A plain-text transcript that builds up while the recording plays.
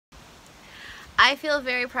I feel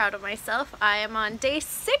very proud of myself. I am on day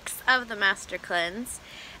 6 of the Master Cleanse,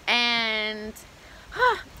 and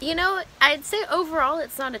you know, I'd say overall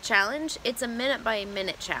it's not a challenge, it's a minute by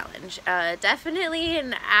minute challenge. Definitely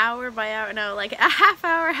an hour by hour, no, like a half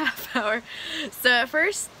hour. So at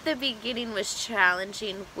first the beginning was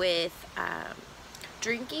challenging with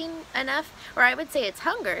drinking enough, or I would say it's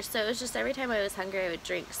hunger. So it was just every time I was hungry I would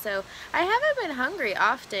drink. So I haven't been hungry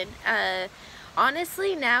often.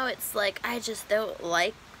 Honestly, now it's like I just don't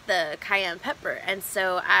like the cayenne pepper, and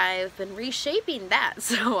so I've been reshaping that.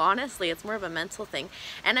 So honestly, it's more of a mental thing,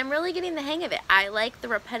 and I'm really getting the hang of it. I like the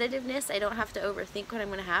repetitiveness. I don't have to overthink what I'm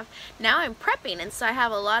gonna have. Now I'm prepping, and so I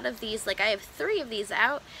have a lot of these, like I have 3 of these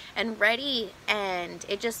out and ready, and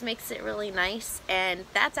it just makes it really nice. And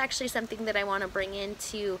that's actually something that I want to bring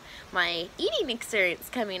into my eating experience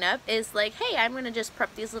coming up, is like, hey, I'm gonna just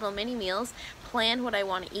prep these little mini meals, plan what I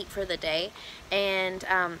want to eat for the day. And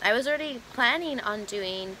I was already planning on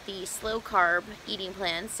doing the slow carb eating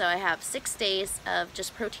plan, so I have 6 days of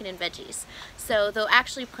just protein and veggies. So though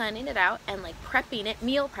actually planning it out and like prepping it,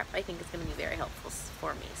 meal prep, I think is going to be very helpful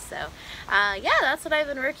for me. So yeah, that's what I've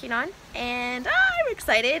been working on, and I'm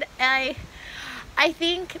excited. I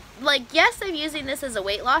think, like, yes, I'm using this as a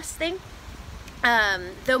weight loss thing.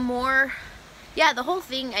 The whole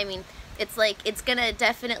thing, I mean, it's like, it's gonna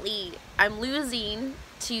definitely, I'm losing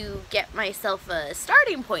to get myself a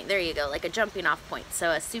starting point, there you go, like a jumping off point,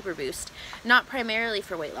 so a super boost. Not primarily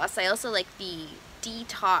for weight loss. I also like the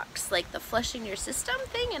detox, like the flushing your system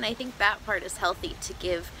thing, and I think that part is healthy, to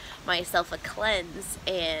give myself a cleanse.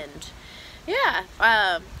 And yeah,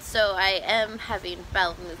 so I am having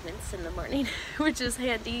bowel movements in the morning, which is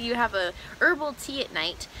handy. You have a herbal tea at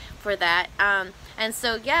night for that. And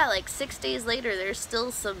so yeah, like 6 days later, there's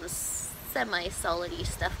still some semi-solidy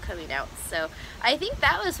stuff coming out. So I think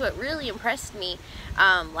that was what really impressed me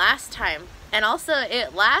last time. And also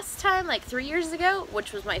last time, like 3 years ago,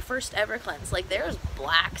 which was my first ever cleanse, like there was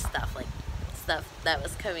black stuff, like stuff that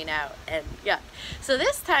was coming out, and yuck. So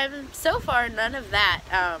this time, so far, none of that.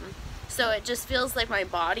 So it just feels like my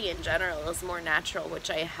body in general is more natural,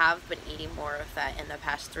 which I have been eating more of that in the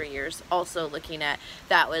past 3 years. Also looking at,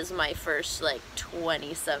 that was my first like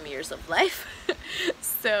 20-some years of life.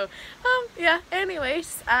 So yeah,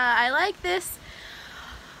 anyways, I like this.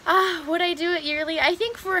 Would I do it yearly? I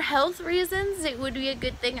think for health reasons it would be a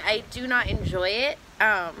good thing. I do not enjoy it.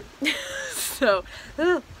 So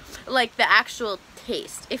like the actual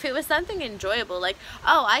taste. If it was something enjoyable, like,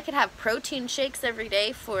 oh, I could have protein shakes every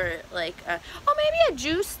day for like maybe a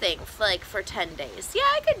juice thing for, like, for 10 days. Yeah,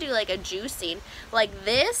 I could do like a juicing. Like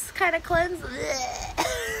this kind of cleanse.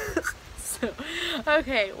 So,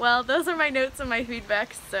 okay, well, those are my notes and my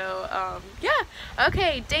feedback. So yeah,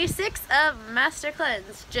 okay, day 6 of Master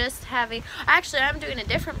Cleanse. Just having, actually I'm doing a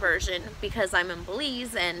different version because I'm in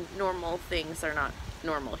Belize and normal things are not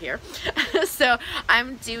normal here. So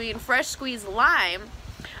I'm doing fresh squeezed lime,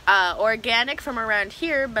 organic from around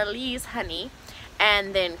here, Belize honey,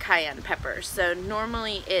 and then cayenne pepper. So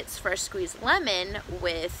normally it's fresh squeezed lemon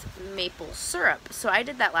with maple syrup. So I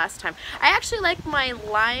did that last time. I actually like my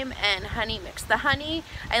lime and honey mix. The honey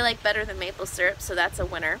I like better than maple syrup, so that's a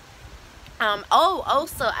winner.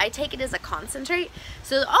 Also I take it as a concentrate.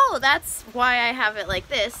 So that's why I have it like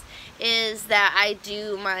this, is that I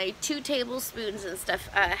do my 2 tablespoons and stuff,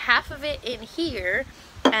 half of it in here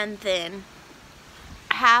and then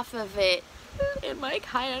half of it in my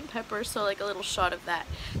cayenne pepper, so like a little shot of that.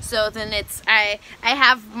 So then it's, I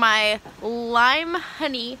have my lime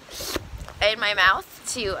honey in my mouth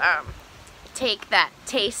to take that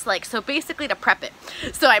taste, like, so basically to prep it.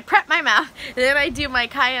 So I prep my mouth, and then I do my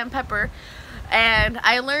cayenne pepper. And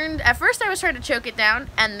I learned, at first I was trying to choke it down,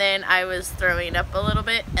 and then I was throwing up a little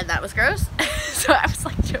bit, and that was gross. So I was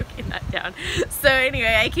like choking that down. So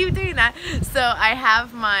anyway, I keep doing that. So I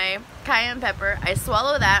have my cayenne pepper, I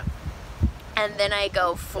swallow that, and then I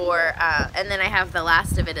go for, and then I have the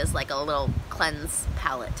last of it as like a little cleanse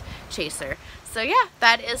palate chaser. So yeah,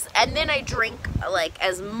 that is, and then I drink like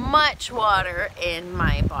as much water in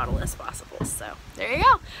my bottle as possible. So there you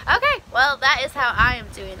go. Okay, well, that is how I am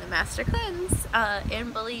doing the Master Cleanse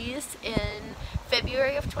in Belize in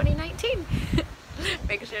February of 2019.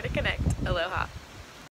 Make sure to connect. Aloha.